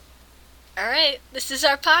Alright, this is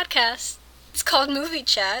our podcast. It's called Movie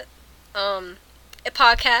Chat. A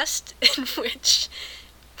podcast in which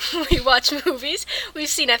we watch movies we've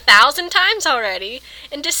seen 1,000 times already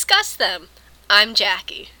and discuss them. I'm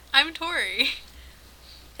Jackie. I'm Tori.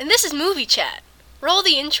 And this is Movie Chat. Roll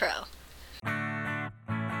the intro.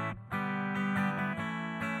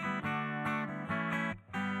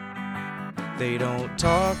 They don't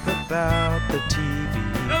talk about the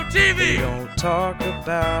TV. No TV! They don't talk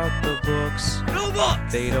about the books. No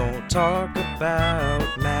books! They don't talk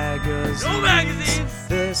about magazines. No magazines!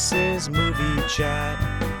 This is Movie Chat.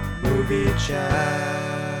 Movie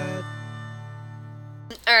Chat.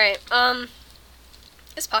 Alright,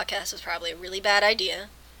 this podcast was probably a really bad idea.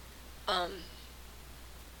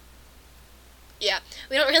 Yeah,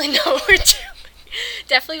 we don't really know what we're doing.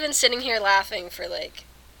 Definitely been sitting here laughing for a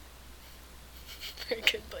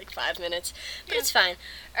good 5 minutes, but it's fine.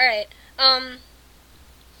 Alright,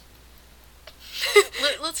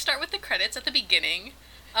 Let's start with the credits at the beginning.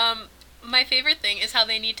 My favorite thing is how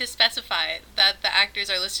they need to specify that the actors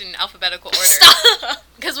are listed in alphabetical order. Stop!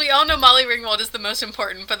 Because we all know Molly Ringwald is the most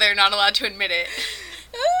important, but they're not allowed to admit it.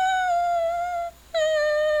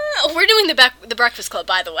 We're doing the Breakfast Club,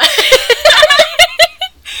 by the way.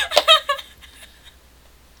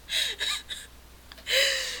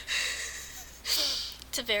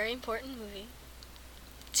 It's a very important movie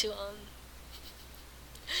to our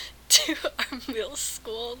middle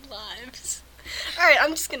school lives. Alright,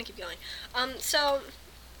 I'm just gonna keep going. So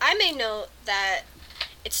I made note that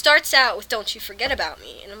it starts out with Don't You Forget About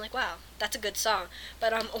Me, and I'm like, wow, that's a good song.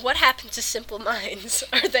 But what happened to Simple Minds?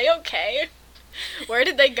 Are they okay? Where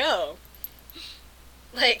did they go?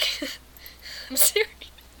 I'm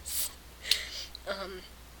serious.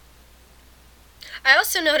 I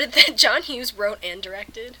also noted that John Hughes wrote and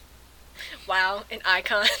directed. Wow, an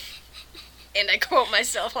icon. And I quote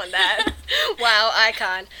myself on that. Wow,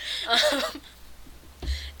 icon.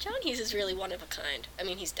 John Hughes is really one of a kind. I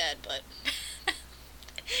mean, he's dead, but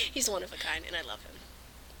he's one of a kind, and I love him.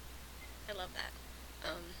 I love that.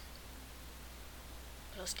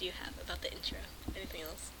 What else do you have about the intro? Anything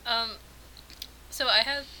else? So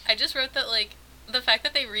I just wrote that, the fact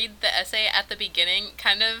that they read the essay at the beginning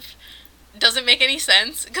kind of doesn't make any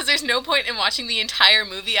sense, because there's no point in watching the entire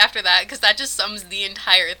movie after that, because that just sums the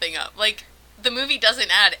entire thing up. The movie doesn't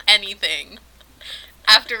add anything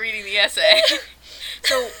after reading the essay.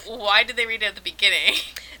 So why did they read it at the beginning?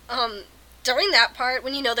 During that part,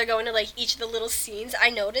 when they're going to each of the little scenes, I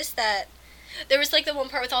noticed that there was the one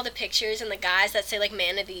part with all the pictures and the guys that say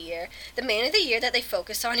Man of the Year. The Man of the Year that they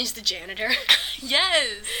focus on is the janitor.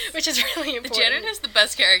 Yes! Which is really important. The janitor's the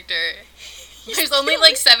best character. There's only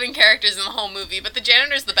 7 characters in the whole movie, but the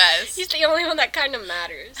janitor's the best. He's the only one that kind of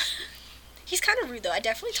matters. He's kind of rude, though. I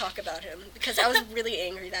definitely talk about him, because I was really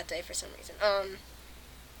angry that day for some reason.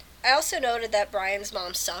 I also noted that Brian's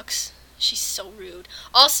mom sucks. She's so rude.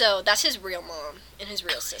 Also, that's his real mom and his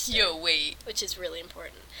real sister. Yo, wait. Which is really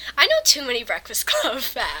important. I know too many Breakfast Club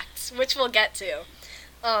facts, which we'll get to.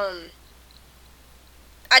 I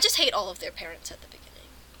just hate all of their parents at the beginning.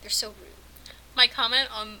 They're so rude. My comment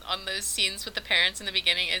on those scenes with the parents in the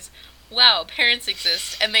beginning is, wow, parents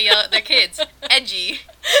exist, and they yell at their kids. Edgy.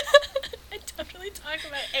 I definitely talk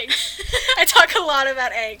about angst. I talk a lot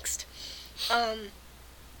about angst.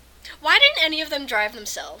 Why didn't any of them drive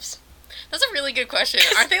themselves? That's a really good question.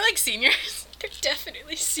 Aren't they seniors? They're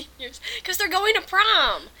definitely seniors. Because they're going to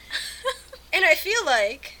prom. And I feel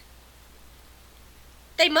like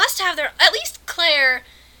they must have at least Claire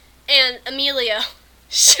and Amelia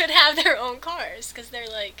should have their own cars. Because they're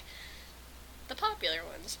the popular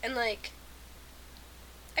ones. And I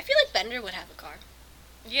feel like Bender would have a car.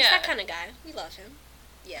 Yeah. He's that kind of guy. We love him.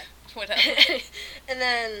 Yeah. Whatever. And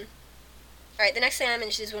then, alright, the next thing I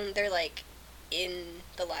mentioned is when they're in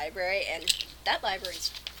the library, and that library's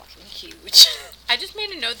fucking huge. I just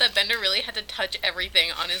made a note that Bender really had to touch everything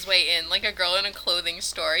on his way in, like a girl in a clothing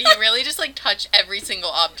store. He really just touched every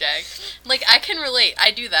single object. I can relate.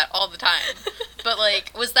 I do that all the time. But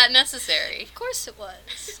was that necessary? Of course it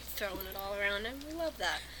was. Throwing it all around him. We love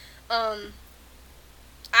that.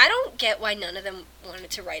 I don't get why none of them wanted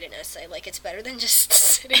to write an essay. It's better than just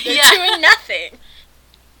sitting there doing nothing.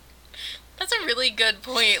 That's a really good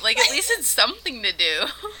point. At least it's something to do.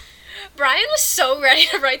 Brian was so ready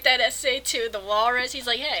to write that essay to the walrus. He's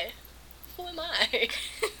like, hey, who am I?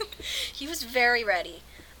 He was very ready.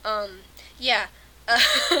 Yeah.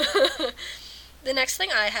 The next thing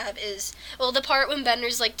I have is, the part when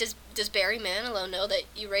Bender's does Barry Manilow know that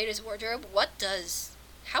you raid his wardrobe?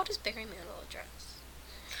 How does Barry Manilow dress?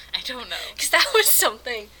 I don't know. Because that was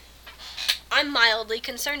something I'm mildly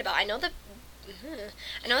concerned about. I know that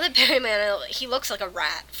I know that Barry Manilow, he looks like a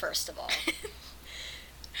rat, first of all.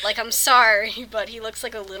 Like, I'm sorry, but he looks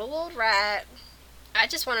like a little old rat. I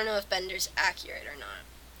just want to know if Bender's accurate or not.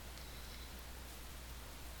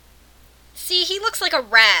 See, he looks like a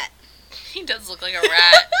rat. He does look like a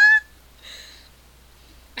rat.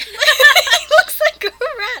 He looks like a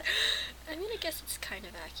rat. I mean, I guess it's kind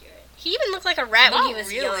of accurate. He even looked like a rat when he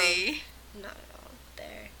was young. Not at all.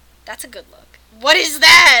 There. That's a good look. What is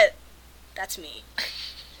that? That's me.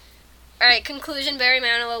 Alright, conclusion, Barry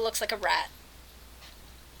Manilow looks like a rat.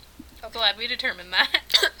 I'm glad we determined that.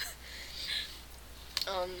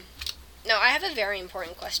 No, I have a very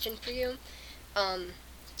important question for you.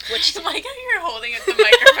 Which... Like how you're holding up the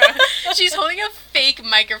microphone. She's holding a fake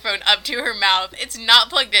microphone up to her mouth. It's not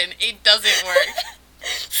plugged in. It doesn't work.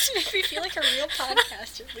 Just make me feel like a real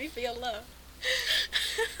podcaster. Leave me alone.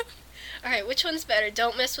 Alright, which one's better?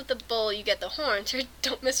 Don't mess with the bull, you get the horns, or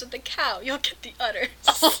don't mess with the cow, you'll get the udders.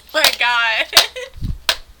 Oh my god.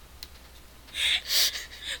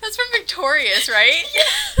 That's from Victorious, right?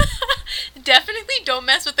 Yeah. Definitely don't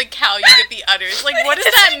mess with the cow, you get the udders. Like, what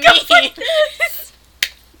does that mean?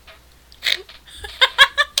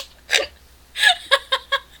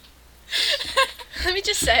 Let me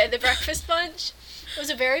just say, the Breakfast Bunch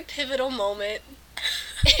was a very pivotal moment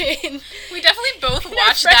in... We definitely both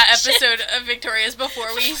watched that episode of Victorious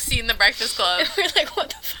before we seen The Breakfast Club. And we're like, what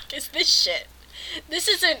the fuck is this shit? This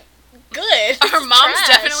isn't good. Our moms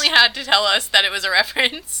definitely had to tell us that it was a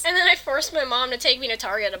reference. And then I forced my mom to take me to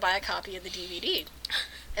Target to buy a copy of the DVD.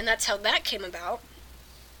 And that's how that came about.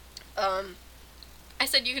 I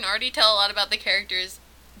said you can already tell a lot about the characters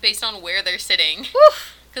based on where they're sitting.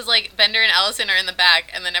 Woof. Because, like, Bender and Allison are in the back,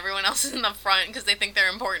 and then everyone else is in the front because they think they're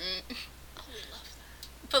important. Oh, we love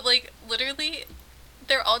that. But, like, literally,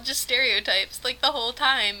 they're all just stereotypes, like, the whole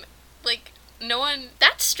time. Like, no one...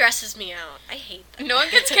 That stresses me out. I hate that. No one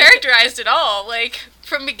gets characterized at all. Like,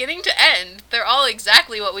 from beginning to end, they're all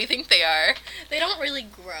exactly what we think they are. They don't really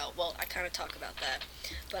grow. Well, I kind of talk about that.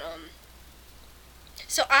 But,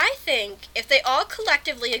 So I think if they all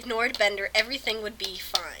collectively ignored Bender, everything would be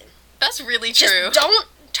fine. That's really true. Just don't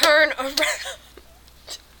turn around.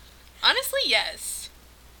 Honestly, yes.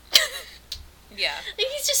 Yeah. Like,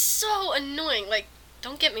 he's just so annoying. Like,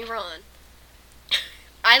 don't get me wrong.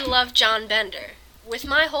 I love John Bender with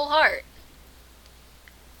my whole heart.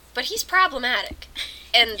 But he's problematic.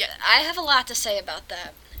 And Yeah. I have a lot to say about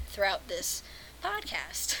that throughout this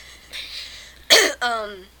podcast.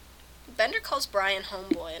 Bender calls Brian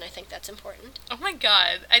homeboy, and I think that's important. Oh my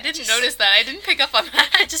god, I didn't notice that. I didn't pick up on that.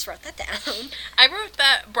 I just wrote that down. I wrote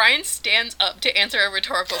that Brian stands up to answer a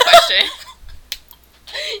rhetorical question.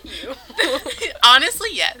 You. Honestly,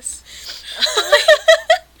 yes.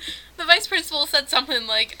 The vice principal said something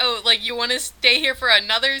like, oh, like, you want to stay here for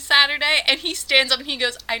another Saturday? And he stands up and he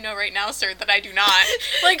goes, I know right now, sir, that I do not.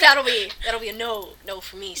 Like, that'll be a no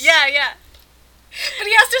for me. Yeah, yeah. But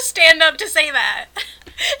he has to stand up to say that.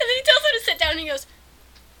 And then he tells him to sit down and he goes,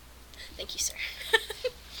 thank you, sir.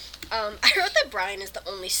 I wrote that Brian is the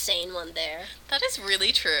only sane one there. That is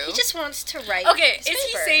really true. He just wants to write Okay, his is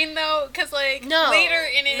he paper. sane, though? Because, like, No. later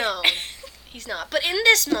in it... No, he's not. But in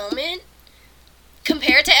this moment,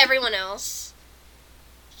 compared to everyone else,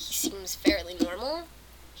 he seems fairly normal.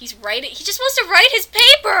 He just wants to write his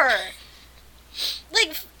paper!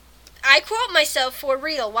 Like, I quote myself for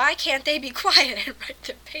real, why can't they be quiet and write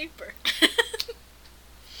their paper?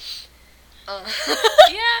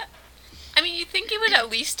 Yeah. I mean, you'd think it would at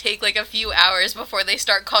least take, like, a few hours before they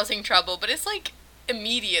start causing trouble, but it's, like,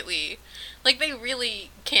 immediately. Like, they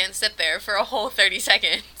really can't sit there for a whole 30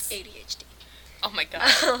 seconds. ADHD. Oh my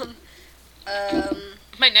god.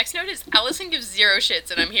 My next note is Allison gives zero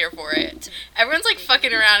shits and I'm here for it. Everyone's, like,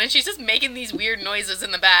 fucking around and she's just making these weird noises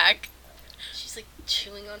in the back. She's, like,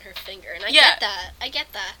 chewing on her finger, and I Yeah.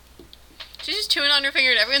 get that. She's just chewing on her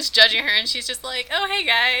finger and everyone's judging her and she's just like, oh, hey,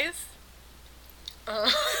 guys.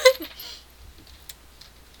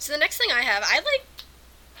 So the next thing I have, I, like,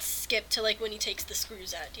 skip to, like, when he takes the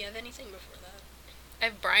screws out. Do you have anything before that? I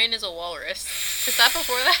have Brian is a walrus. Is that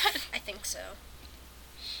before that? I think so.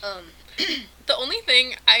 The only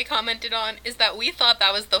thing I commented on is that we thought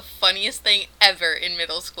that was the funniest thing ever in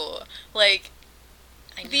middle school. Like,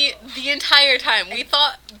 I know. the entire time, we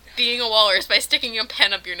thought being a walrus by sticking a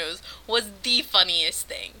pen up your nose was the funniest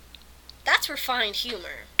thing. That's refined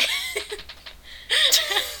humor.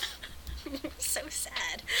 So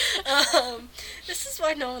sad. This is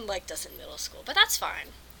why no one liked us in middle school, but that's fine.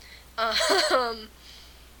 Oh,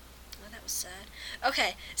 that was sad.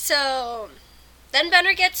 Okay, so then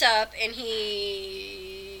Bender gets up and he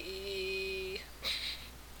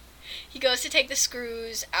goes to take the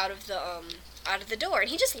screws out of the out of the door, and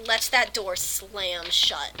he just lets that door slam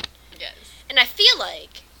shut. Yes. And I feel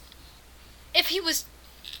like if he was,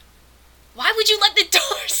 why would you let the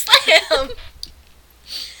door slam?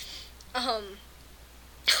 Oh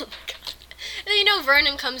my god. And then,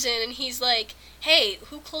 Vernon comes in and he's like, hey,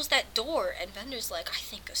 who closed that door? And Bender's like, I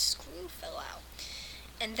think a screw fell out.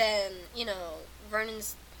 And then,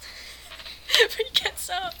 Vernon's he gets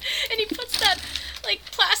up and he puts that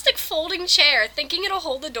plastic folding chair thinking it'll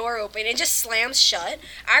hold the door open. It just slams shut.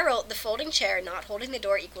 I wrote the folding chair not holding the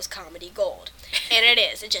door equals comedy gold. And it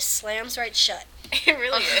is. It just slams right shut. It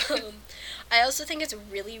really is. I also think it's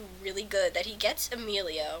really, really good that he gets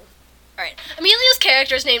Emilio. Alright, Emilio's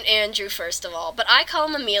character is named Andrew, first of all, but I call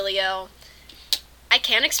him Emilio. I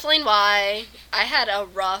can't explain why. I had a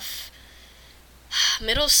rough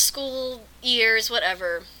middle school years,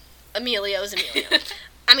 whatever. Emilio's Emilio.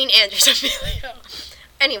 Andrew's Emilio.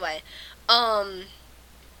 Anyway,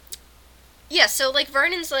 yeah, so,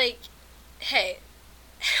 Vernon's like, hey,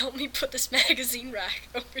 help me put this magazine rack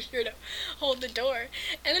over here to hold the door.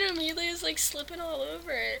 And then Emilio's, slipping all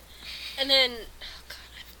over it. And then, oh god,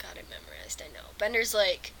 I've got it memorized, I know. Bender's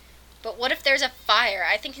like, but what if there's a fire?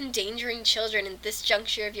 I think endangering children in this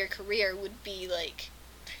juncture of your career would be,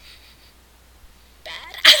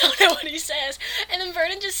 bad? I don't know what he says. And then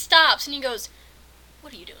Vernon just stops and he goes,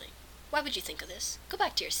 what are you doing? Why would you think of this? Go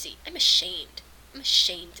back to your seat. I'm ashamed. I'm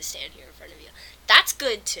ashamed to stand here in front of you. That's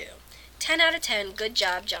good, too. 10 out of 10. Good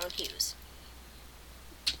job, John Hughes.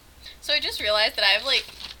 So I just realized that I have,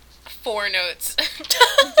 4 notes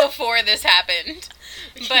before this happened.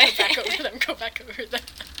 But Go back over them.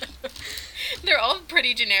 They're all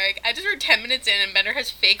pretty generic. I just wrote 10 minutes in and Bender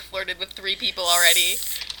has fake flirted with 3 people already.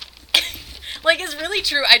 It's really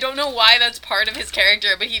true. I don't know why that's part of his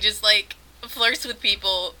character, but he just, flirts with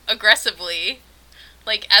people aggressively,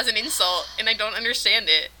 as an insult, and I don't understand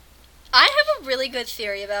it. I have a really good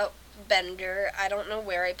theory about Bender. I don't know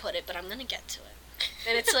where I put it, but I'm gonna get to it.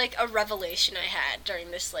 And it's, a revelation I had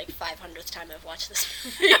during this, 500th time I've watched this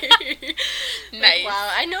movie. Nice.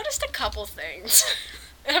 Wow, I noticed a couple things.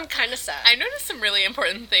 And I'm kind of sad. I noticed some really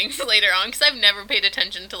important things later on, because I've never paid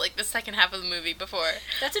attention to, the second half of the movie before.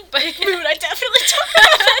 That's a big mood. I definitely talk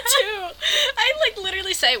about that, too. I,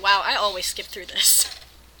 literally say, wow, I always skip through this.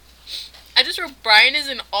 I just wrote, Brian is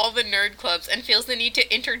in all the nerd clubs and feels the need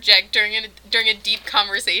to interject during a deep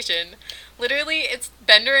conversation. Literally, it's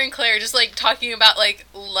Bender and Claire just, talking about,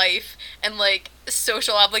 life and,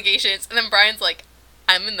 social obligations, and then Brian's like,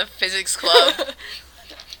 I'm in the physics club.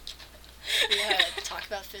 Yeah, talk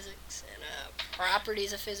about physics and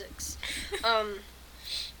properties of physics.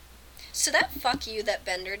 So that fuck you that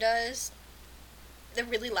Bender does, the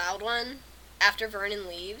really loud one, after Vernon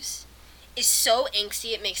leaves, is so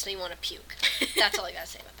angsty it makes me want to puke. That's all I gotta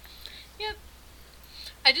say about that. Yep.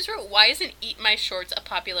 I just wrote, why isn't eat my shorts a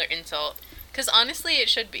popular insult? Because honestly, it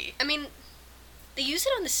should be. They use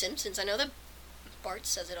it on The Simpsons. I know that Bart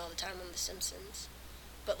says it all the time on The Simpsons.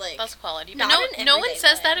 But, that's quality. But no one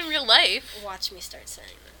says that in real life. Watch me start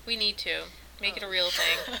saying that. We need to. Make it a real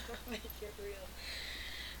thing. Make it real.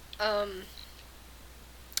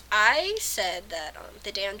 I said that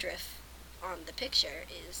the dandruff on the picture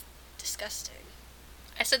is disgusting.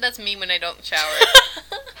 I said that's me when I don't shower.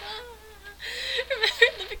 Remember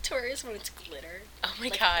the Victoria's when it's glitter? Oh my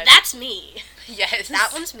god. That's me. Yes.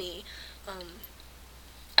 That one's me.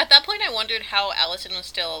 At that point, I wondered how Allison was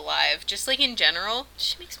still alive. Just, in general.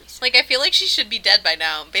 She makes me sad. I feel like she should be dead by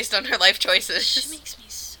now, based on her life choices. She makes me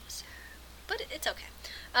so sad. But it's okay.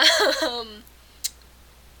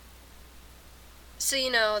 So,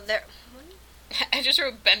 there... I just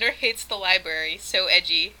wrote, Bender hates the library. So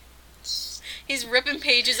edgy. He's ripping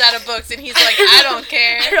pages out of books, and he's like, I don't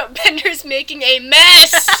care. I wrote, Bender's making a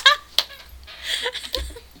mess!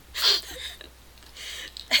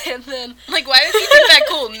 And then, why does he think that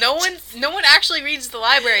cool? No one actually reads the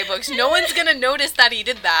library books. No one's gonna notice that he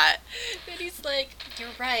did that. And he's like, you're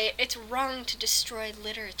right, it's wrong to destroy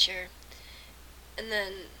literature. And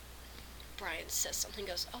then Brian says something,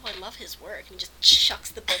 goes, oh, I love his work, and just chucks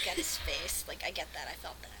the book at his face. I get that, I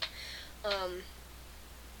felt that.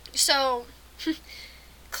 So,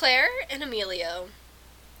 Claire and Emilio,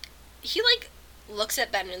 he, looks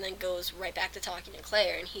at Ben and then goes right back to talking to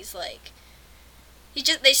Claire, and he's like,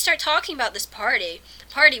 they start talking about this party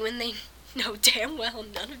when they know damn well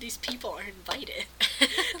none of these people are invited.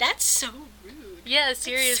 That's so rude. Yeah,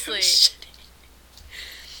 seriously. That's so shitty.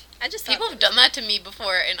 I just People have done that to me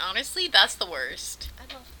before, and honestly, that's the worst. I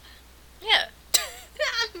love that. Yeah.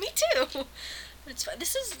 Yeah, me too. It's fine.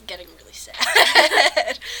 This is getting really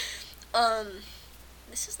sad.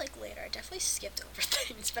 this is like later. I definitely skipped over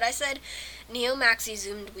things, but I said neo-maxi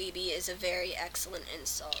zoomed weeby is a very excellent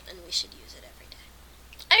insult, and we should use it every day.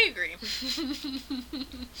 I agree.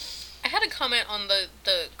 I had a comment on the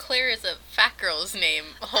Claire is a fat girl's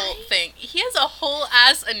name whole thing. He has a whole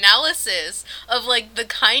ass analysis of, like, the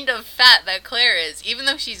kind of fat that Claire is, even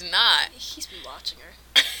though she's not. He's been watching her.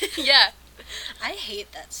 Yeah. I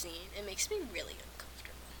hate that scene. It makes me really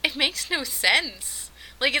uncomfortable. It makes no sense.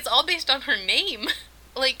 Like, it's all based on her name.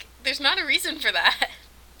 Like, there's not a reason for that.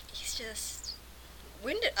 He's just...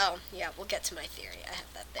 Oh, yeah, we'll get to my theory. I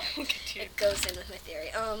have that there. We'll get to It goes in with my theory.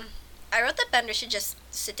 I wrote that Bender should just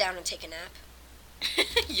sit down and take a nap.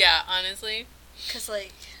 Yeah, honestly. 'Cause,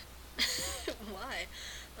 like... why?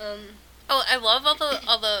 Oh, I love all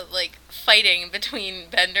the like fighting between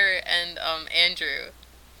Bender and Andrew.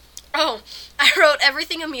 Oh, I wrote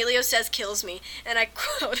everything Emilio says kills me, and I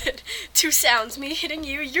quoted 2 sounds: me hitting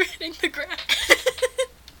you, you hitting the ground.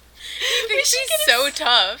 She's so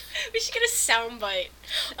tough. We should get a soundbite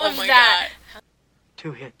Oh of my that. god.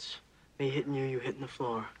 2 hits. Me hitting you, you hitting the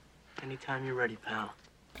floor. Anytime you're ready, pal.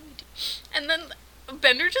 And then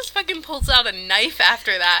Bender just fucking pulls out a knife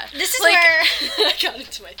after that. This is like, where I got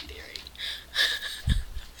into my theory.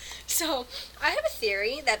 So, I have a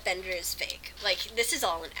theory that Bender is fake. Like, this is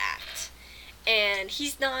all an act. And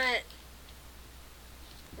he's not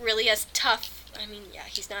really as tough. I mean, yeah,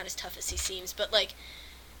 he's not as tough as he seems. But, like,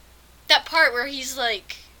 that part where he's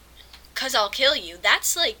like, 'cause I'll kill you,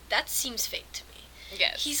 that's, like, that seems fake to me.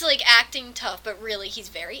 Yes. He's, like, acting tough, but really he's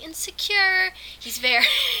very insecure. He's very...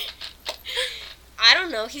 I don't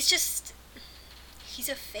know, he's just... He's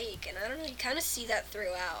a fake, and I don't know, you kind of see that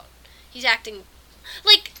throughout. He's acting...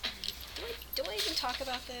 Like, do I even talk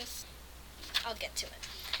about this? I'll get to it.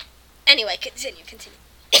 Anyway, continue.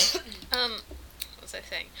 What was I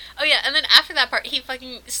saying? Oh yeah, and then after that part, he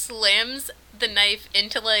fucking slams the knife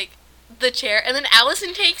into, like, the chair, and then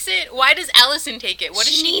Allison takes it. Why does Allison take it? What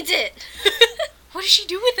does she needs it. What does she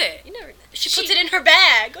do with it? You never know. She puts it in her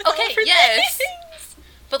bag. With all Okay, of her yes. things.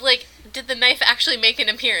 But, like, did the knife actually make an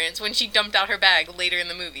appearance when she dumped out her bag later in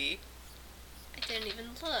the movie? I didn't even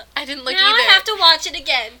look. I didn't look now either. I have to watch it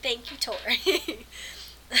again. Thank you, Tori.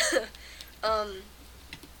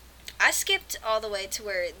 I skipped all the way to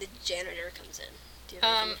where the janitor comes in. Do you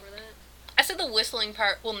have anything for that? I said the whistling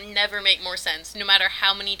part will never make more sense, no matter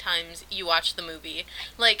how many times you watch the movie.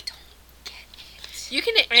 Like, you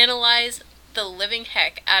can analyze the living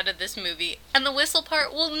heck out of this movie, and the whistle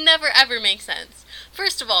part will never ever make sense.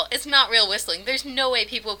 First of all, it's not real whistling. There's no way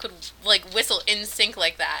people could, like, whistle in sync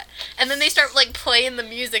like that. And then they start, like, playing the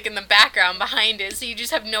music in the background behind it, so you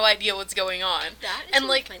just have no idea what's going on. That is and, one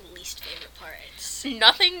like, of my least favorite parts.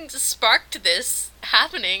 nothing sparked this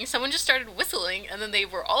happening. Someone just started whistling, and then they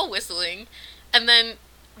were all whistling, and then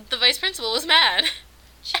the vice principal was mad.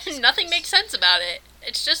 And nothing makes sense about it.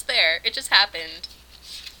 It's just there. It just happened.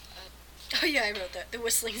 Oh yeah, I wrote that. The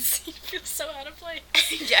whistling scene feels so out of place.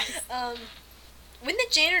 Yes. When the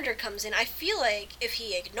janitor comes in, I feel like if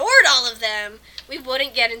he ignored all of them, we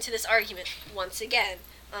wouldn't get into this argument once again.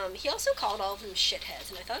 He also called all of them shitheads,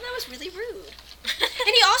 and I thought that was really rude.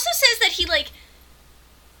 And he also says that he, like,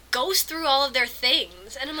 goes through all of their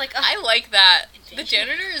things, and I'm like, oh, I like that. The Invasion of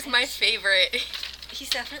janitor is my favorite. he's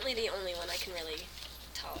definitely the only one I can really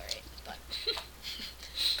tolerate, but...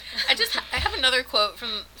 I have another quote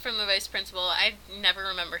from the vice principal. I never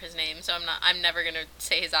remember his name, so I'm never gonna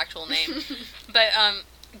say his actual name. But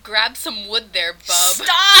grab some wood there, bub.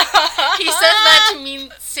 Stop! He says that to mean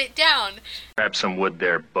sit down. Grab some wood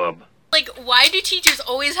there, bub. Like, why do teachers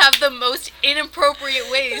always have the most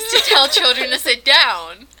inappropriate ways to tell children to sit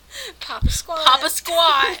down? Papa squat. Pop a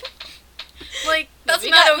squat. Like, that's we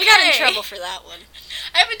not got, okay. We got in trouble for that one.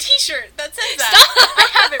 I have a T-shirt that says that. Stop! I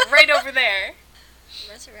have it right over there.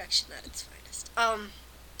 Resurrection at its finest.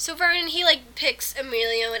 So Vernon, he, like, picks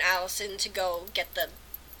Emilio and Allison to go get the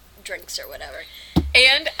drinks or whatever.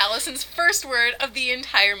 And Allison's first word of the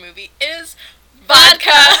entire movie is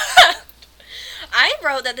vodka. I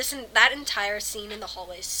wrote that that entire scene in the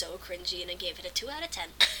hallway is so cringy, and I gave it a 2 out of 10.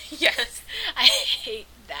 Yes. I hate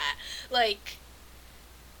that. Like,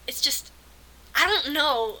 it's just, I don't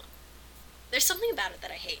know. There's something about it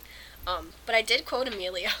that I hate. But I did quote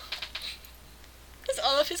Emilio. Because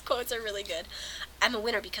all of his quotes are really good. I'm a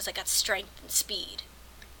winner because I got strength and speed.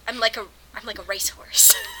 I'm like a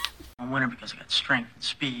racehorse. I'm a winner because I got strength and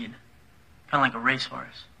speed. Kind of like a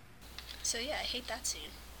racehorse. So yeah, I hate that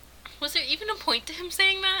scene. Was there even a point to him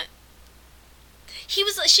saying that? She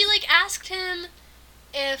like asked him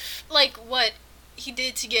if, like, what he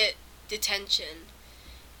did to get detention.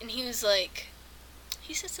 And he was like,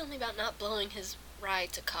 he said something about not blowing his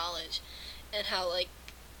ride to college. And how, like,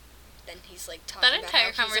 then he's like talking That about entire how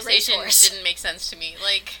he's a conversation racehorse. didn't make sense to me.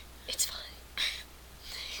 Like, It's fine.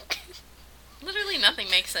 literally nothing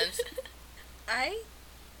makes sense. I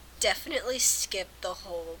definitely skipped the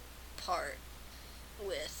whole part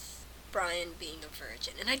with Brian being a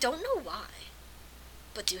virgin, and I don't know why.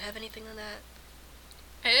 But do you have anything on that?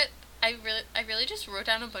 I really just wrote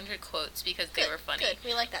down a bunch of quotes because they were funny. Good,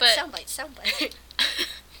 we like that. But- Soundbite.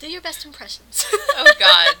 Do your best impressions. Oh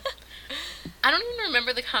God. I don't even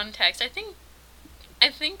remember the context. I think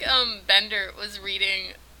Bender was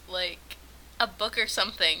reading like a book or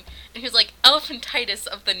something, and he was like elephantitis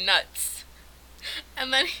of the nuts.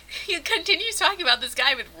 And then he continues talking about this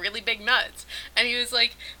guy with really big nuts, and he was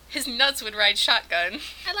like, his nuts would ride shotgun.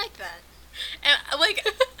 I like that. And like,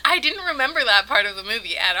 I didn't remember that part of the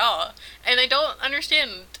movie at all, and I don't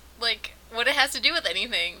understand like what it has to do with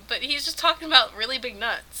anything. But he's just talking about really big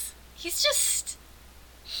nuts. He's just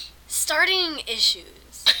starting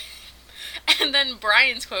issues. And then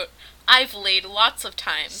Brian's quote, "I've laid lots of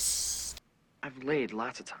times." I've laid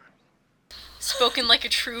lots of times. Spoken like a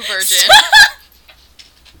true virgin.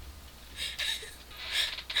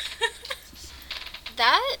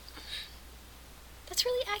 That's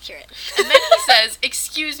really accurate. And then he says,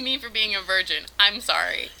 "Excuse me for being a virgin. I'm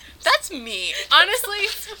sorry." That's me. Honestly,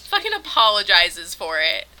 fucking apologizes for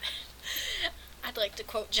it. I'd like to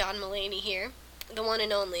quote John Mulaney here, the one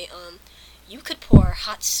and only. You could pour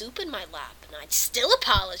hot soup in my lap, and I'd still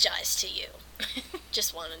apologize to you.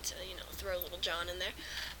 Just wanted to, throw a little John in there.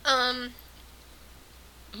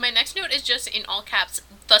 My next note is just in all caps,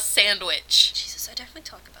 the sandwich. Jesus, I definitely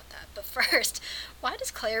talk about that. But first, why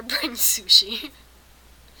does Claire bring sushi?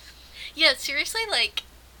 Yeah, seriously, like,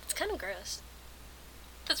 It's kind of gross.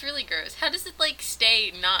 that's really gross. How does it, like,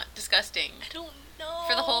 stay not disgusting I don't know.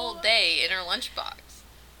 for the whole day in her lunchbox?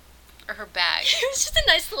 Or her bag? It was just a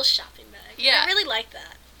nice little shopping bag. Yeah. I really like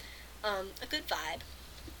that. A good vibe.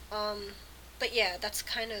 But yeah, that's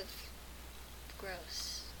kind of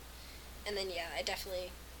gross. And then yeah, I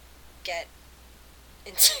definitely get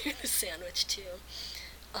into the sandwich too.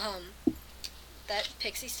 That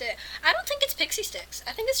pixie stick. I don't think it's pixie sticks.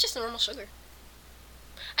 I think it's just normal sugar.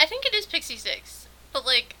 I think it is Pixie Sticks, but,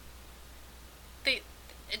 like,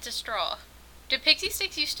 it's a straw. Did Pixie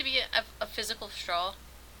Sticks used to be a physical straw?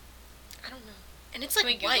 I don't know. And it's Can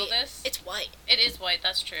like we Google white. this? It's white. It is white,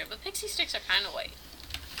 that's true, but Pixie Sticks are kind of white.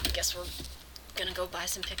 I guess we're gonna go buy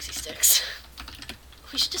some pixie sticks.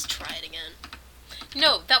 We should just try it again.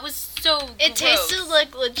 No, that was so It gross. tasted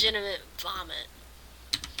like legitimate vomit.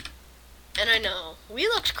 And I know, we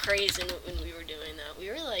looked crazy when we were doing that. We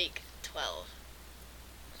were like 12.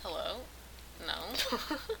 Hello? No.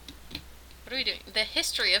 What are we doing? The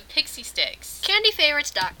history of Pixie Sticks.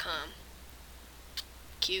 Candyfavorites.com.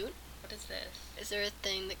 Cute. What is this? Is there a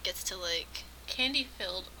thing that gets to like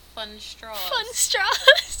Candy-filled fun straws. fun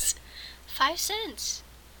straws? 5 cents.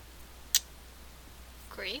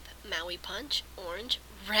 Grape, Maui Punch, orange,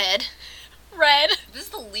 red. Red. This is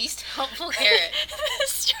the least helpful carrot.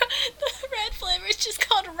 The red flavor is just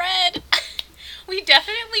called red. We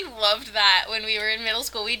definitely loved that when we were in middle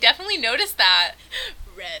school. We definitely noticed that.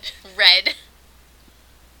 Red. Red.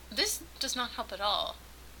 This does not help at all.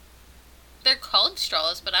 They're called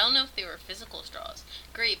straws, but I don't know if they were physical straws.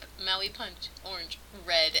 Grape, Maui Punch, orange,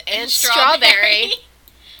 red, And strawberry.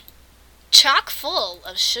 Chock full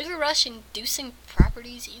of sugar rush inducing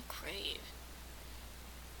properties you crave.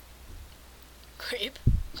 Grape.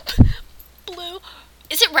 Blue.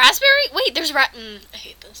 Is it raspberry? Wait, there's I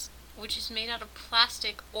hate this. Which is made out of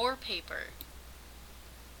plastic or paper.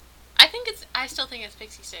 I still think it's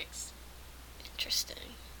Pixie Sticks.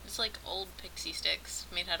 Interesting. It's like old Pixie Sticks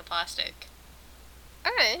made out of plastic.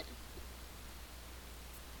 Alright.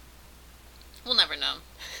 We'll never know.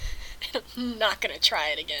 I'm not gonna try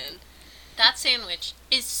it again. That sandwich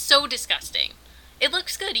is so disgusting. It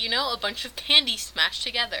looks good, a bunch of candy smashed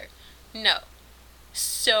together. No.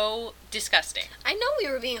 So disgusting. I know we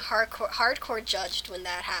were being hardcore judged when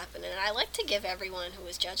that happened, and I like to give everyone who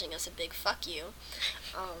was judging us a big fuck you.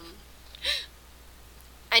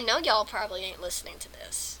 I know y'all probably ain't listening to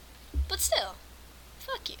this, but still,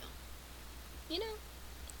 fuck you.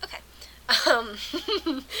 Okay.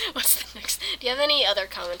 What's the next? Do you have any other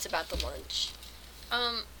comments about the lunch?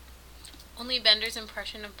 Only Bender's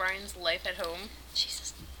impression of Brian's life at home.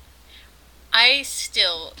 Jesus. I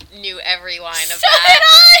still knew every line of So that.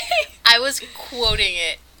 did I! I was quoting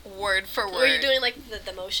it word for word. Were you doing like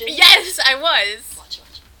the motion? Yes, I was. Watch.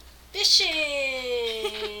 Fishing!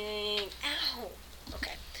 Ow!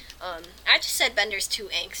 Okay. I just said Bender's too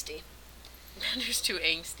angsty. Bender's too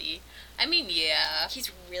angsty. I mean, yeah.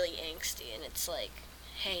 He's really angsty, and it's like,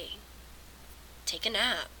 hey, take a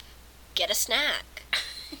nap. get a snack.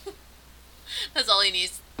 That's all he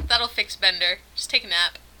needs. That'll fix Bender. Just take a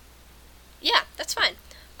nap. Yeah, that's fine.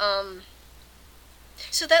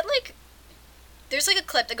 So that, like, there's, like, a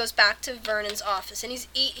clip that goes back to Vernon's office, and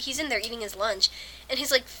he's in there eating his lunch, and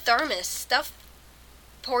his, like, thermos, stuff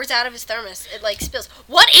pours out of his thermos. It, like, spills.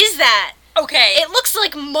 What is that? Okay. It looks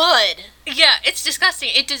like mud. Yeah, it's disgusting.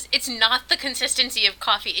 It's not the consistency of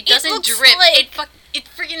coffee. It doesn't looks drip. like- It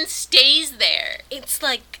freaking stays there. It's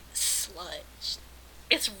like sludge.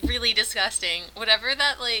 It's really disgusting. Whatever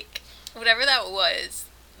that was,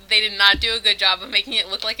 they did not do a good job of making it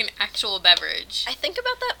look like an actual beverage. I think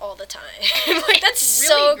about that all the time. Like, that's It's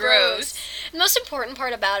so really gross. gross. The most important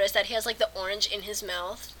part about it is that he has, like, the orange in his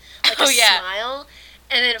mouth, like Oh, a yeah. smile,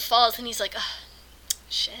 and then it falls, and he's like, oh,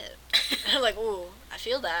 shit. And I'm like, ooh, I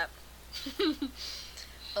feel that.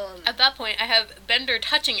 At that point, I have Bender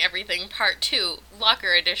touching everything, part 2,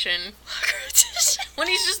 locker edition. When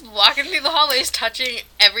he's just walking through the hallways touching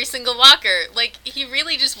every single locker. Like, he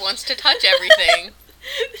really just wants to touch everything.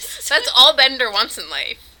 That's all Bender wants in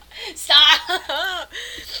life. Stop.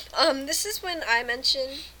 This is when I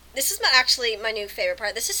mentioned. This is actually my new favorite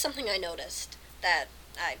part. This is something I noticed that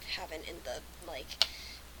I haven't in the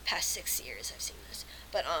past 6 years I've seen this.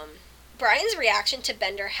 But Brian's reaction to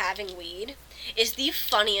Bender having weed is the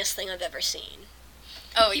funniest thing I've ever seen.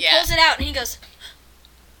 Oh, He yeah. pulls it out and he goes.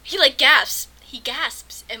 He gasps. He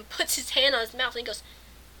gasps and puts his hand on his mouth and he goes.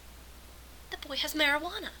 The boy has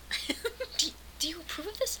marijuana. Do you approve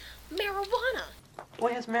of this? Marijuana.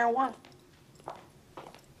 Boy has marijuana.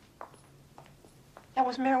 That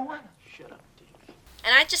was marijuana. Shut up, dude.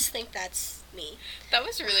 And I just think that's me. That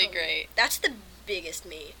was really great. That's the biggest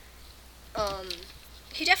me.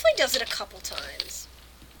 He definitely does it a couple times.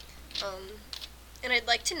 And I'd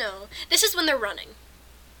like to know. This is when they're running.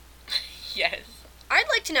 Yes. I'd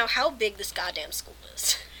like to know how big this goddamn school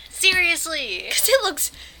is. Seriously. Because it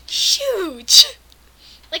looks huge.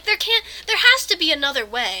 Like, there has to be another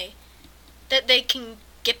way that they can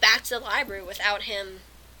get back to the library without him,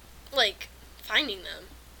 like, finding them.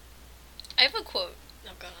 I have a quote.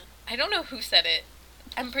 Oh, God. I don't know who said it.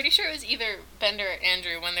 I'm pretty sure it was either Bender or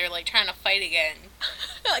Andrew when they're, like, trying to fight again.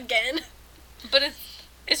 Again. But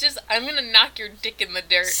it's just, I'm gonna knock your dick in the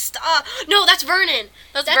dirt. Stop. No, that's Vernon.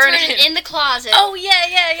 That's Vernon Vernon. in the closet. Oh,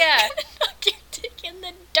 yeah. Knock your dick in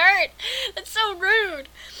the dirt. That's so rude.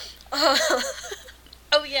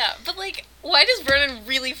 Oh, yeah. But, like, why does Vernon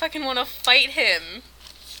really fucking want to fight him?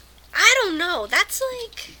 I don't know. That's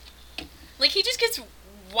like... Like, he just gets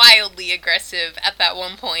wildly aggressive at that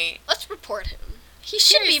one point. Let's report him. He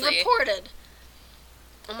should be Seriously. reported.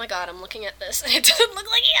 Oh my god, I'm looking at this. It doesn't look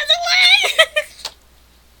like he has a leg!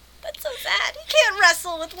 That's so sad. He can't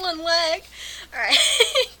wrestle with one leg. Alright.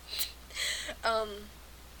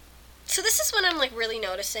 So this is when I'm, like, really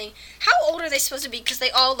noticing. How old are they supposed to be? Because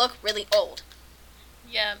they all look really old.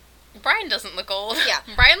 Yeah. Brian doesn't look old. Yeah.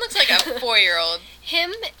 Brian looks like a 4-year-old.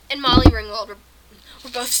 Him and Molly Ringwald were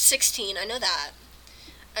both 16. I know that.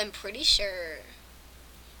 I'm pretty sure.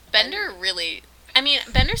 Bender really... I mean,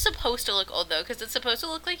 Bender's supposed to look old, though, because it's supposed to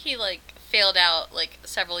look like he, like, failed out, like,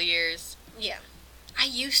 several years. Yeah. I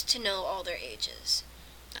used to know all their ages.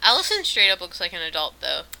 Allison straight up looks like an adult,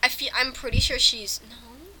 though. I'm pretty sure she's... No?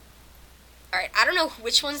 Alright, I don't know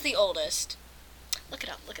which one's the oldest. Look it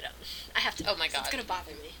up. I have to... Oh my God. It's gonna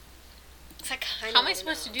bother me. 'Cause I kinda How am I wanna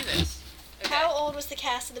supposed know. to do this? Okay. How old was the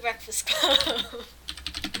cast of The Breakfast Club?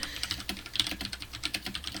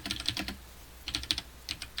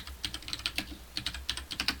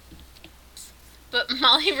 But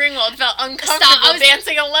Molly Ringwald felt Stop, uncomfortable I was-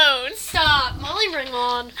 dancing alone. Stop! Molly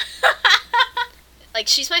Ringwald. Like,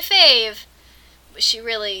 she's my fave, but she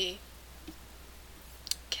really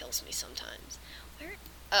kills me sometimes. Where?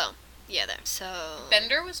 Oh, yeah, there. So...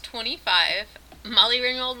 Bender was 25. Molly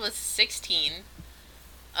Ringwald was 16.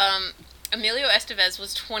 Emilio Estevez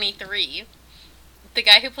was 23. The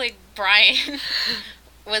guy who played Brian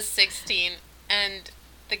was 16. And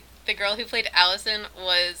the girl who played Allison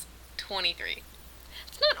was 23.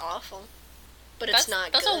 It's not awful, but it's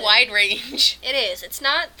not That's good. a wide range. It is. It's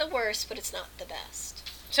not the worst, but it's not the best.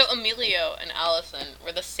 So Emilio and Allison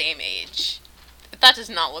were the same age. But that does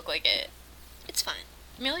not look like it. It's fine.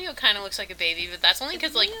 Emilio kind of looks like a baby, but that's only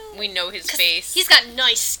because, like, Emilio- we know his 'Cause face. He's got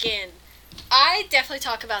nice skin. I definitely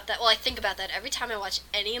talk about that. Well, I think about that every time I watch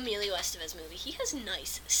any Emilio Estevez movie. He has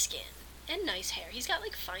nice skin and nice hair. He's got,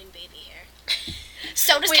 like, fine baby hair.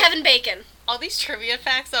 So does Wait. Kevin Bacon. All these trivia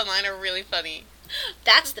facts online are really funny.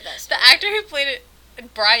 That's the best. The one. actor who played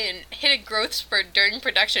it, Brian, hit a growth spurt during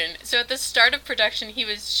production. So at the start of production, he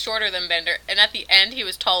was shorter than Bender, and at the end, he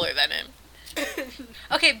was taller than him.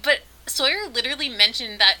 Okay, but Sawyer literally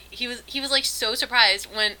mentioned that he was like so surprised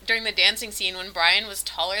when during the dancing scene when Brian was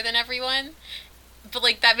taller than everyone. But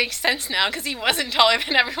like that makes sense now because he wasn't taller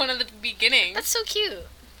than everyone at the beginning. That's so cute.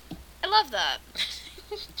 I love that.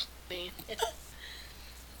 It's,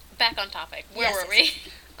 Back on topic. Where Yes, were we?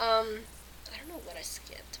 I don't know what I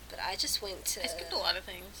skipped, but I just went to. I skipped a lot of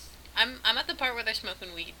things. I'm at the part where they're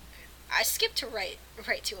smoking weed. I skipped to right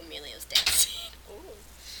to Emilio's dance scene.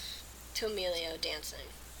 To Emilio dancing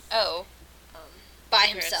Oh. by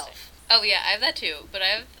Interesting. himself. Oh yeah, I have that too. But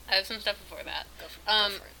I have some stuff before that. Go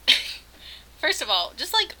for it. First of all,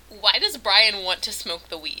 just like why does Brian want to smoke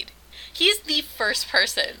the weed? He's the first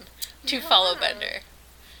person to follow Marijuana. Bender.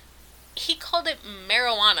 He called it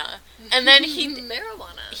marijuana, and then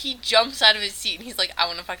marijuana. he jumps out of his seat and he's like, I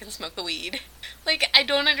want to fucking smoke the weed. Like, I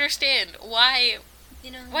don't understand. Why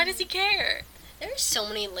Why does he care? There are so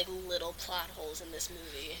many like little plot holes in this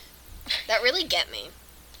movie that really get me,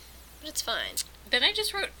 but it's fine. Then I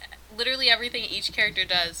just wrote literally everything each character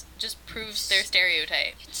does just proves their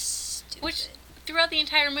stereotype. It's stupid. Which, throughout the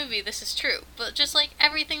entire movie, this is true. But just like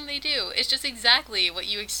everything they do is just exactly what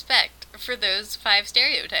you expect for those 5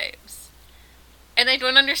 stereotypes. And I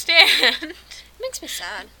don't understand. It makes me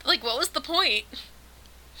sad. Like, what was the point?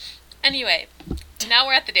 Anyway, now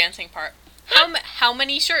we're at the dancing part. How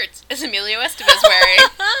many shirts is Emilio Estevez wearing?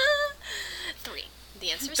 3.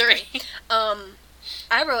 The answer is 3. 3.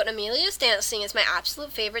 I wrote Emilio's dance scene is my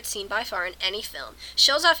absolute favorite scene by far in any film.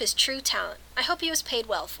 Shows off his true talent. I hope he was paid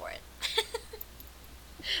well for it.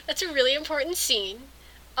 That's a really important scene.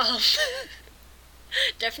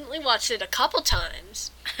 Definitely watched it a couple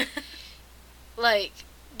times. Like,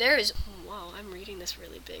 there is... Wow, I'm reading this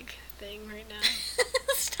really big thing right now.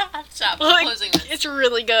 Stop. I'm Like, closing this. it's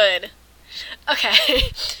really good. Okay.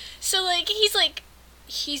 So, like,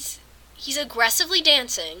 he's aggressively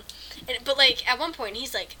dancing, but, like, at one point,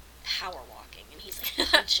 he's, like, power walking, and he's, like,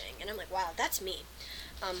 punching, and I'm like, wow, that's me.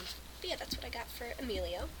 But yeah, that's what I got for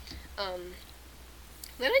Emilio.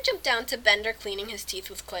 Then I jumped down to Bender cleaning his teeth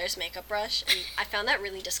with Claire's makeup brush, and I found that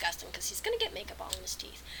really disgusting, because he's gonna get makeup all in his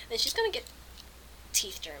teeth, and then she's gonna get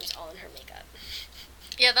teeth germs all in her makeup.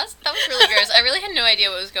 Yeah, that was really gross. I really had no idea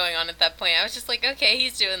what was going on at that point. I was just like, okay,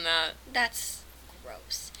 he's doing that. That's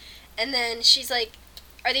gross. And then she's like,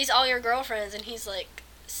 are these all your girlfriends? And he's like,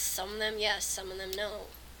 some of them yes, some of them no.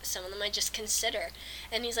 Some of them I just consider.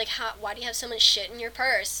 And he's like, why do you have so much shit in your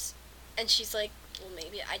purse? And she's like, well,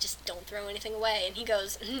 maybe I just don't throw anything away. And he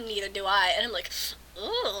goes, neither do I. And I'm like,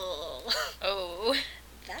 oh. Oh.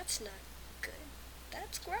 That's not good.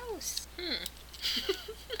 That's gross.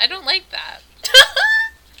 I don't like that.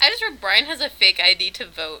 I just heard Brian has a fake ID to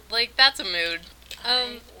vote. Like, that's a mood.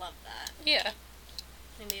 I love that. Yeah.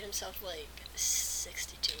 He made himself like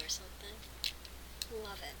 62 or something.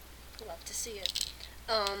 Love it. Love to see it.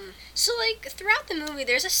 So like throughout the movie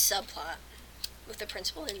there's a subplot with the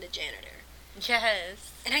principal and the janitor.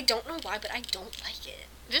 Yes. And I don't know why, but I don't like it.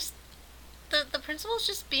 Just the principal's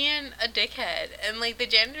just being a dickhead, and like the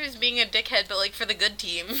janitor's being a dickhead, but like for the good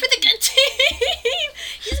team. For the good team!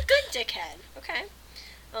 He's a good dickhead. Okay.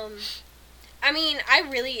 I mean, I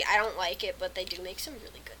don't like it, but they do make some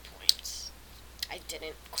really good points. I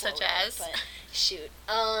didn't quote Such it, as? but shoot.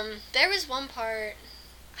 There was one part,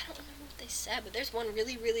 I don't remember what they said, but there's one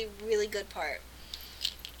really, really, really good part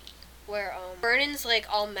where, Vernon's, like,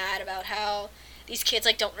 all mad about how these kids,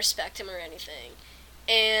 like, don't respect him or anything.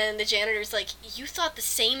 And the janitor's like, you thought the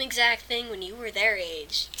same exact thing when you were their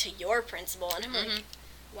age to your principal. And I'm like,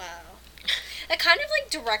 wow. That kind of, like,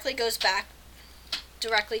 directly goes back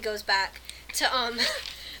to,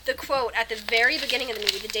 the quote at the very beginning of the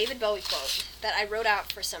movie, the David Bowie quote that I wrote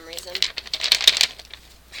out for some reason.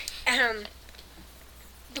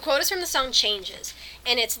 The quote is from the song Changes,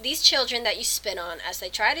 and it's, these children that you spit on as they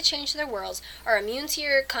try to change their worlds are immune to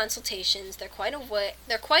your consultations. They're quite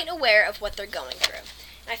aware of what they're going through.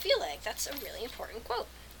 And I feel like that's a really important quote.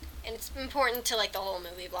 And it's important to, like, the whole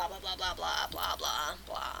movie, blah, blah, blah, blah, blah, blah, blah,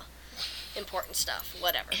 blah. Important stuff,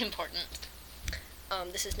 whatever. Important.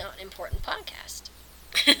 This is not an important podcast.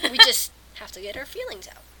 We just have to get our feelings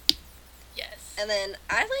out. Yes. And then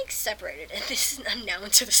I, like, separated, and I'm now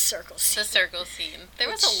into the circle scene. The circle scene. There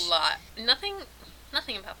was Which- a lot. Nothing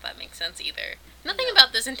about that makes sense either. Nothing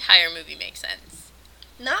about this entire movie makes sense.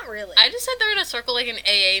 Not really. I just said they're in a circle like an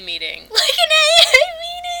AA meeting. Like an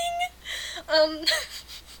AA meeting!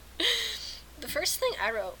 The first thing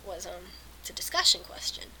I wrote was, it's a discussion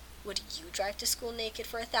question. Would you drive to school naked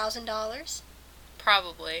for $1,000?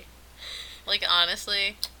 Probably. Like,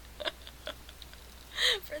 honestly.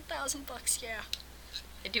 For $1,000, yeah.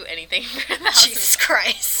 I'd do anything for $1,000. Jesus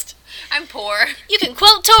Christ. I'm poor. You can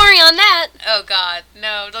quote Tori on that. Oh God,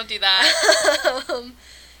 no! Don't do that. um,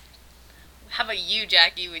 How about you,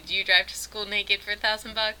 Jackie? Would you drive to school naked for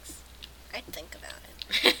 $1,000? I'd think about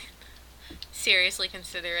it. Seriously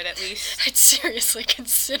consider it, at least. I'd seriously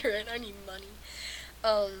consider it. I need money.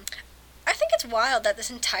 I think it's wild that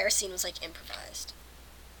this entire scene was, like, improvised.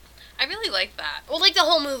 I really like that. Well, like, the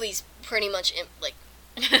whole movie's pretty much,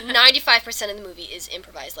 95% of the movie is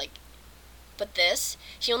improvised, like, but this,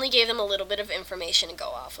 he only gave them a little bit of information to go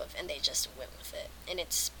off of, and they just went with it, and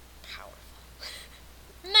it's powerful.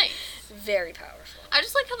 Nice. Very powerful. I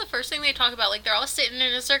just like how the first thing they talk about, like, they're all sitting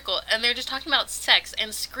in a circle, and they're just talking about sex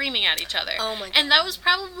and screaming at each other. Oh my God. And that was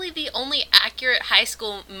probably the only accurate high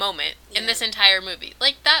school moment in Yeah. this entire movie.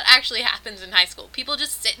 Like, that actually happens in high school. People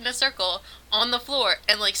just sit in a circle on the floor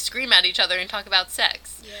and, like, scream at each other and talk about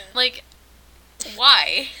sex. Yeah. Like,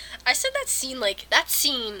 why? I said that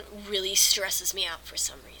scene really stresses me out for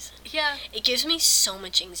some reason. Yeah. It gives me so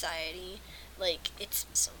much anxiety. Like, it's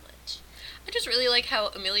so much. I just really like how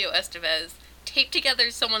Emilio Estevez taped together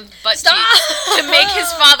someone's butt Stop! cheeks to make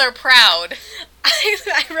his father proud.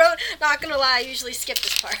 I wrote, not gonna lie, I usually skip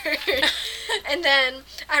this part. And then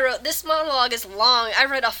I wrote, this monologue is long. I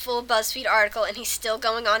read a full BuzzFeed article and he's still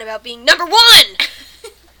going on about being number one!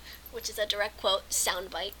 Which is a direct quote,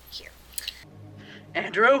 soundbite here.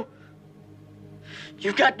 Andrew,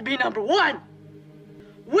 you've got to be number one.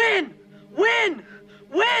 Win! Win!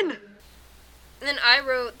 Win! And then I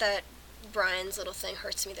wrote that Brian's little thing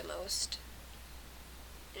hurts me the most.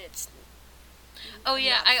 And it's... Oh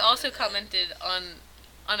yeah, Not I fan also of that. commented on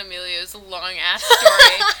Emilio's long ass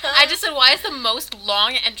story. I just said, why is the most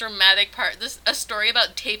long and dramatic part a story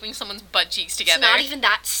about taping someone's butt cheeks together? It's not even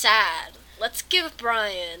that sad. Let's give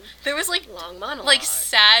Brian There was like long monologue. like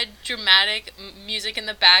sad dramatic music in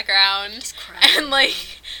the background, He's crying. and like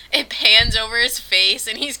it pans over his face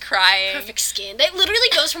and he's crying. Perfect skin. It literally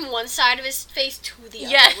goes from one side of his face to the other,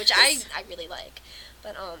 Yes. which I really like.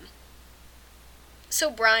 But so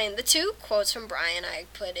Brian, the two quotes from Brian I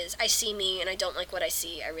put is, I see me and I don't like what I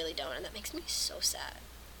see, I really don't, and that makes me so sad.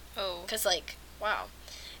 Oh, Because, like, wow.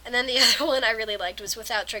 And then the other one I really liked was,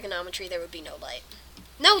 without trigonometry there would be no light.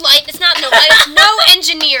 No light, it's not no light, it's no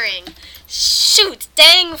engineering. Shoot,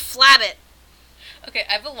 dang flabbit. okay.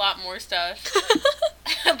 I have a lot more stuff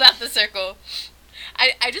about the circle.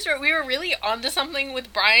 I just wrote, we were really onto something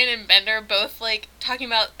with Brian and Bender both, like, talking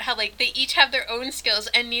about how, like, they each have their own skills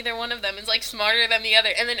and neither one of them is, like, smarter than the other.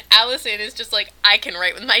 And then Allison is just like, I can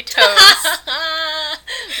write with my toes.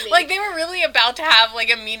 Like, they were really about to have,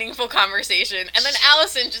 like, a meaningful conversation. And then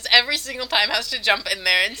Allison just every single time has to jump in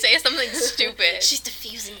there and say something stupid. She's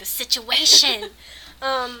diffusing the situation.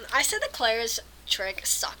 I said that Claire's trick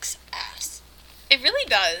sucks ass. It really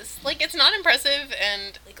does. Like, it's not impressive,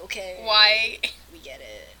 and Like, okay. why? We get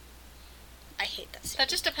it. I hate that scene. That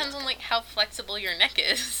just depends on, like, how flexible your neck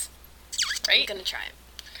is. I'm Right? gonna try it.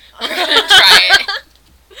 We're gonna try it.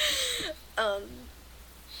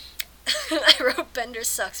 I wrote Bender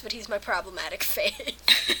sucks, but he's my problematic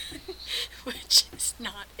face. Which is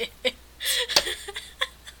not it.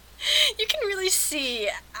 You can really see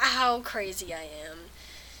how crazy I am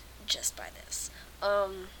just by this.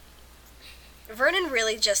 Vernon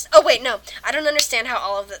really just... Oh, wait, no. I don't understand how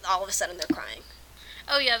all of a sudden they're crying.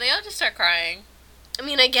 Oh, yeah, they all just start crying. I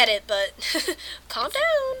mean, I get it, but calm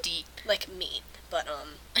down. Deep. Like me. But,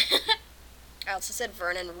 I also said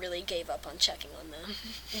Vernon really gave up on checking on them.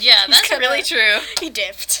 Yeah, He's that's kinda- really true. He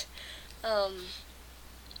dipped.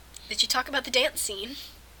 Did you talk about the dance scene?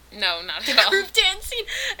 No, not The at all. group dance scene?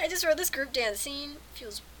 I just wrote this group dance scene.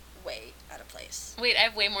 Feels way out of place. Wait, I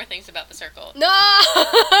have way more things about the circle. No!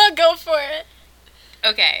 Go for it.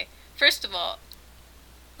 Okay, first of all,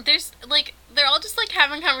 there's, like, they're all just, like,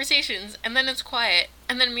 having conversations, and then it's quiet,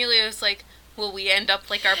 and then Emilio's like, will we end up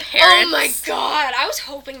like our parents? Oh my god. I was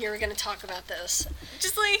hoping you were going to talk about this.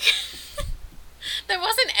 Just, like, there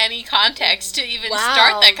wasn't any context to even Wow.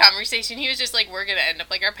 start that conversation. He was just like, we're gonna end up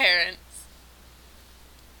like our parents.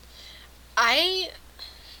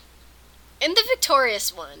 In the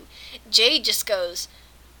Victorious one, Jade just goes,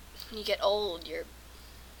 when you get old, your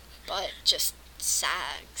butt just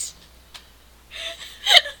sags.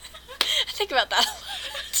 I think about that a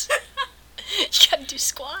lot. You gotta do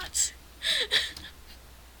squats.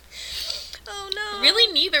 Oh no.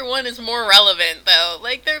 Really, neither one is more relevant, though.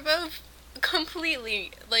 Like, they're both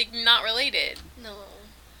completely, like, not related. No.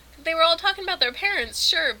 They were all talking about their parents,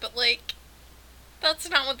 sure, but, like, that's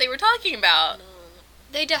not what they were talking about. No.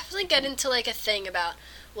 They definitely get into, like, a thing about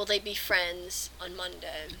will they be friends on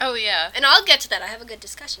Monday? Oh, yeah. And I'll get to that. I have a good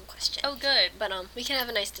discussion question. Oh, good. But we can have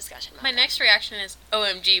a nice discussion about My that. next reaction is,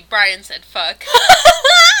 OMG, Brian said fuck.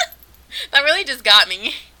 That really just got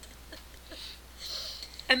me.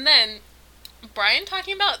 And then, Brian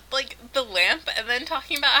talking about, like, the lamp, and then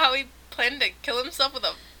talking about how he planned to kill himself with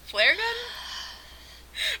a flare gun?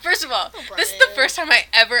 First of all, this is the Brian. first time I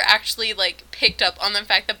ever actually, like, picked up on the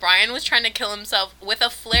fact that Brian was trying to kill himself with a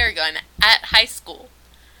flare gun at high school.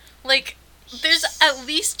 Like, there's at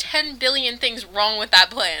least 10 billion things wrong with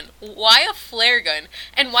that plan. Why a flare gun?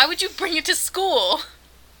 And why would you bring it to school?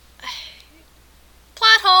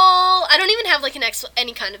 Plot hole! I don't even have, like,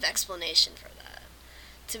 any kind of explanation for that,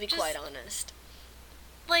 to be Just- quite honest.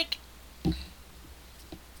 Like,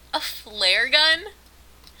 a flare gun?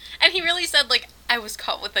 And he really said, like, I was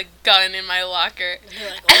caught with a gun in my locker. And you're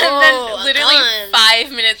like, And oh, then a literally gun.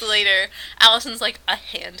 5 minutes later, Allison's like, a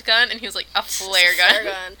handgun? And he was like, a It's flare a gun. flare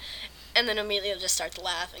gun. And then Emilio just starts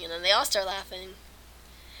laughing, and then they all start laughing,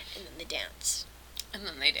 and then they dance. And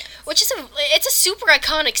then they dance. Which is it's a super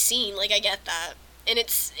iconic scene, like, I get that. And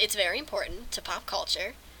it's very important to pop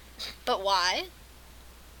culture. But why?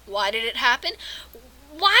 Why did it happen?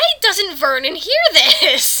 Why doesn't Vernon hear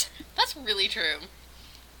this? That's really true.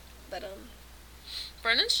 But,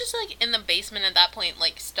 Vernon's just, like, in the basement at that point,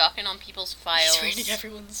 like, stalking on people's files. he's reading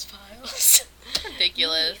everyone's files.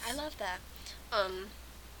 Ridiculous. I love that.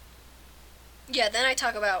 Yeah, then I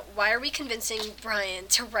talk about why are we convincing Brian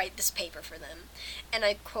to write this paper for them? And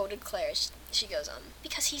I quoted Claire. She goes,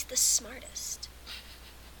 because he's the smartest.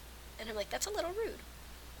 And I'm like, that's a little rude.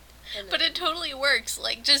 And But it totally works.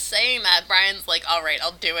 Like, just saying that, Brian's like, alright,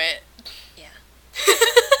 I'll do it.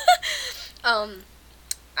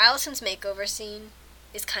 Allison's makeover scene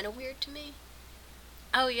is kind of weird to me.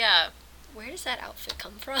 Oh, yeah. Where does that outfit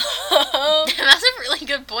come from? That's a really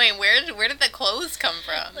good point. Where did the clothes come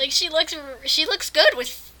from? Like, she looks good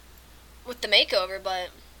with the makeover, but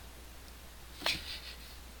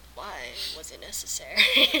why was it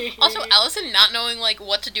necessary? Also, Allison not knowing, like,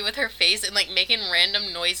 what to do with her face and, like, making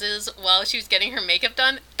random noises while she was getting her makeup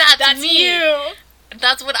done. That's me! you.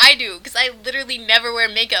 That's what I do, because I literally never wear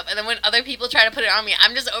makeup, and then when other people try to put it on me,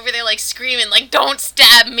 I'm just over there, like, screaming, like, don't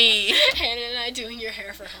stab me! Hannah and I doing your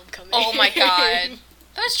hair for homecoming. Oh my god.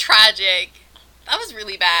 That was tragic. That was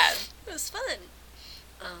really bad. It was fun.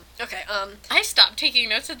 Okay, I stopped taking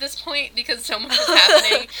notes at this point because so much was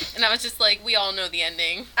happening, and I was just like, we all know the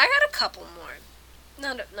ending. I got a couple more.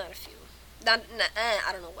 Not a few. I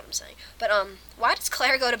don't know what I'm saying. But, why does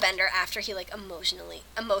Claire go to Bender after he, like, emotionally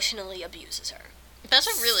abuses her? That's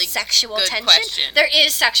a really sexual good tension. question. There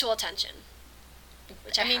is sexual tension.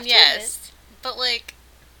 Which I I mean, have to yes. But, like,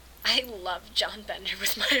 admit. I love John Bender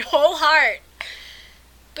with my whole heart.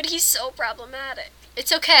 But he's so problematic.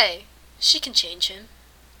 It's okay. She can change him.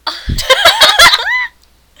 I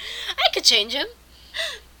could change him.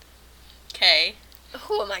 okay.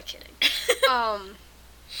 Who am I kidding?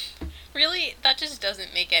 Really, that just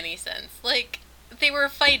doesn't make any sense. Like, they were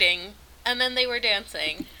fighting, and then they were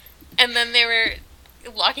dancing, and then they were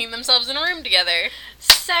locking themselves in a room together.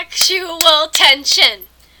 Sexual tension.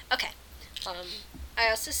 Okay. I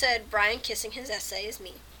also said Brian kissing his essay is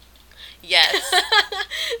me. Yes.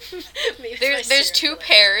 Maybe it's my There's two serial killer.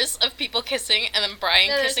 pairs of people kissing, and then Brian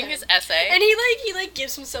No, there's kissing him. his essay. And he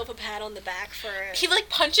gives himself a pat on the back for it. He, like,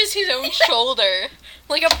 punches his own shoulder.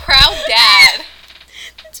 Like a proud dad.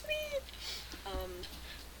 That's me.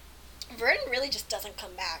 Vernon really just doesn't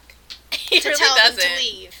come back He to really tell them doesn't. to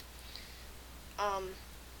leave.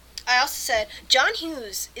 I also said John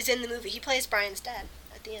Hughes is in the movie. He plays Brian's dad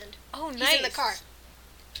at the end. Oh, nice. He's in the car.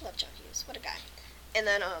 I love John Hughes. What a guy. And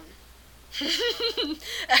then,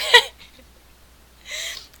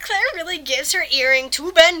 Claire really gives her earring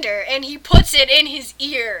to Bender, and he puts it in his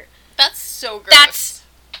ear. That's so gross. That's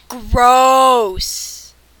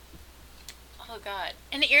gross. Oh, God.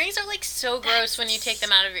 And the earrings are, like, so gross when you take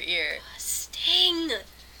them out of your ear. Sting.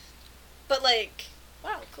 But, like,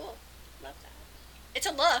 wow, cool. Love that. It's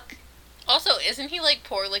a look. Also, isn't he, like,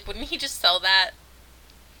 poor? Like, wouldn't he just sell that?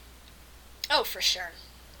 Oh, for sure.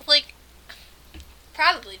 Like,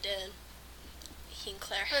 Probably did. He and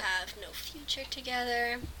Claire But- have no future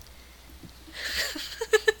together.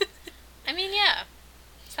 I mean, yeah.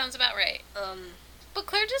 Sounds about right. um, But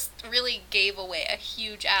Claire just really gave away a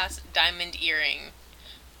huge-ass diamond earring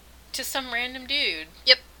to some random dude.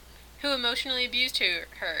 Yep. Who emotionally abused her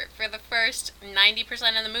for the first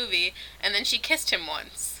 90% of the movie, and then she kissed him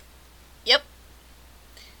once. yep.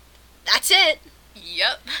 That's it.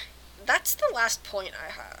 Yep. That's the last point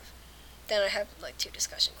I have. Then I have, like, 2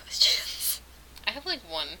 discussion questions. I have, like,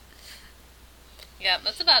 one. Yeah,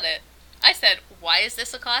 that's about it. I said, why is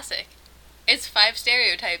this a classic? It's 5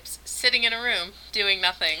 stereotypes sitting in a room doing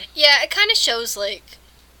nothing. Yeah, it kind of shows, like...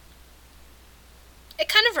 It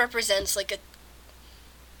kind of represents, like, a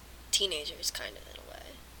teenagers, kind of, in a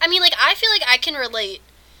way. I mean, like, I feel like I can relate...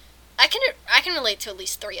 I can relate to at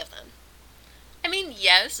least 3 of them. I mean,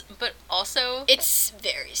 yes, but also... It's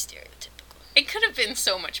very stereotypical. It could have been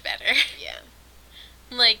so much better. Yeah.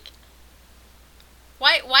 Like...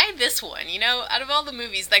 Why this one, you know? Out of all the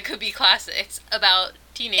movies that could be classics about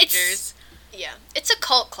teenagers... Yeah. It's a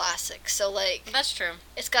cult classic, so, like... That's true.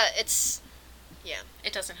 It's... Yeah.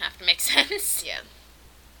 It doesn't have to make sense. Yeah.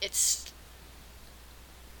 It's...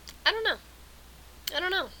 I don't know.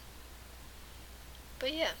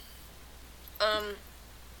 But yeah.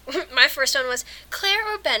 My first one was Claire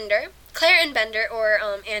or Bender. Claire and Bender, or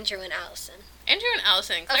Andrew and Allison. Andrew and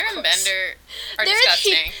Allison, Claire and course. Bender are They're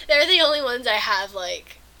disgusting. they're the only ones I have,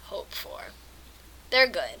 like, hope for. They're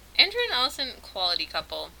good. Andrew and Allison, quality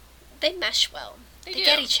couple. They mesh well. They They do.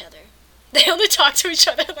 get each other. They only talk to each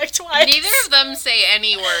other, like, twice. Neither of them say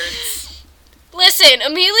any words. Listen,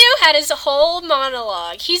 Emilio had his whole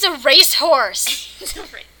monologue. He's a racehorse.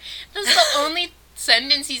 That's the only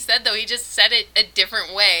sentence he said, though. He just said it a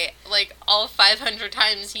different way. Like, all 500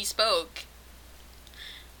 times he spoke.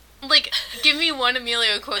 Like, give me one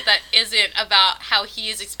Emilio quote that isn't about how he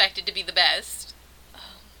is expected to be the best.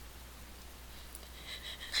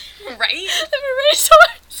 Right? I'm a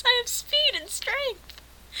racehorse. I have speed and strength.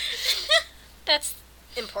 That's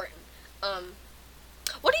important.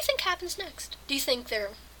 What do you think happens next? Do you think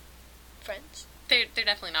they're friends? They're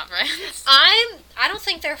definitely not friends. I don't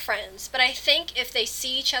think they're friends, but I think if they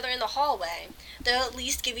see each other in the hallway, they'll at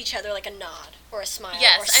least give each other, like, a nod or a smile.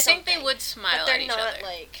 Yes, or I think they something. would smile But they're at each not other.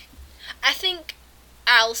 like. I think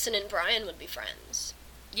Allison and Brian would be friends.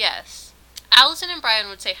 Yes. Allison and Brian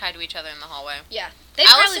would say hi to each other in the hallway. Yeah, they'd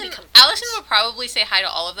probably become friends. Allison would probably say hi to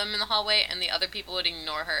all of them in the hallway, and the other people would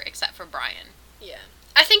ignore her, except for Brian. Yeah,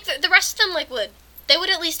 I think the rest of them, like, would. They would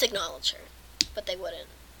at least acknowledge her, but they wouldn't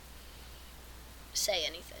say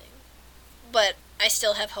anything. But I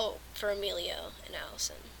still have hope for Emilio and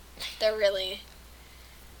Allison. They're really.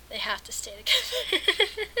 They have to stay together.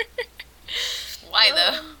 Why,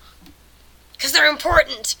 though? Because they're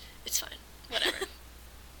important. It's fine. Whatever.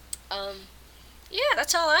 Yeah,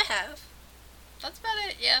 that's all I have. That's about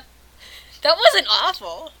it, yeah. That wasn't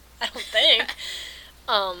awful. I don't think.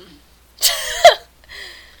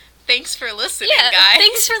 Thanks for listening, Yeah, guys.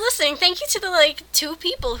 thanks for listening. Thank you to the, like, 2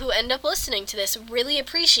 people who end up listening to this. Really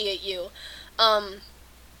appreciate you.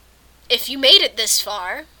 If you made it this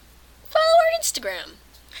far, follow our Instagram.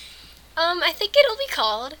 I think it'll be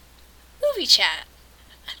called Movie Chat.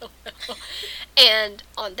 I don't know. And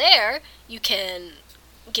on there, you can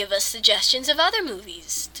give us suggestions of other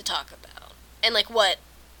movies to talk about. And, like, what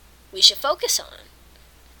we should focus on.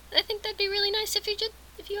 And I think that'd be really nice if you did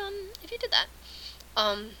that.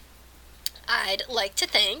 I'd like to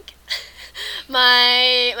thank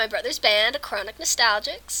my brother's band, Chronic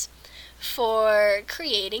Nostalgics, for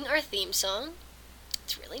creating our theme song.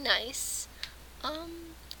 It's really nice.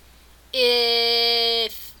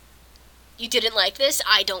 If you didn't like this,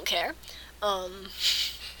 I don't care. We're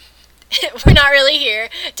not really here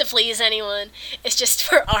to please anyone. It's just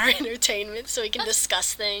for our entertainment, so we can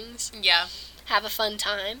discuss things, Yeah. have a fun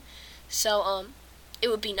time. So, it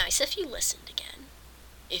would be nice if you listened again,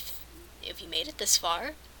 if you made it this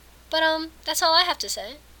far. But, that's all I have to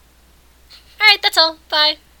say. Alright, that's all. Bye.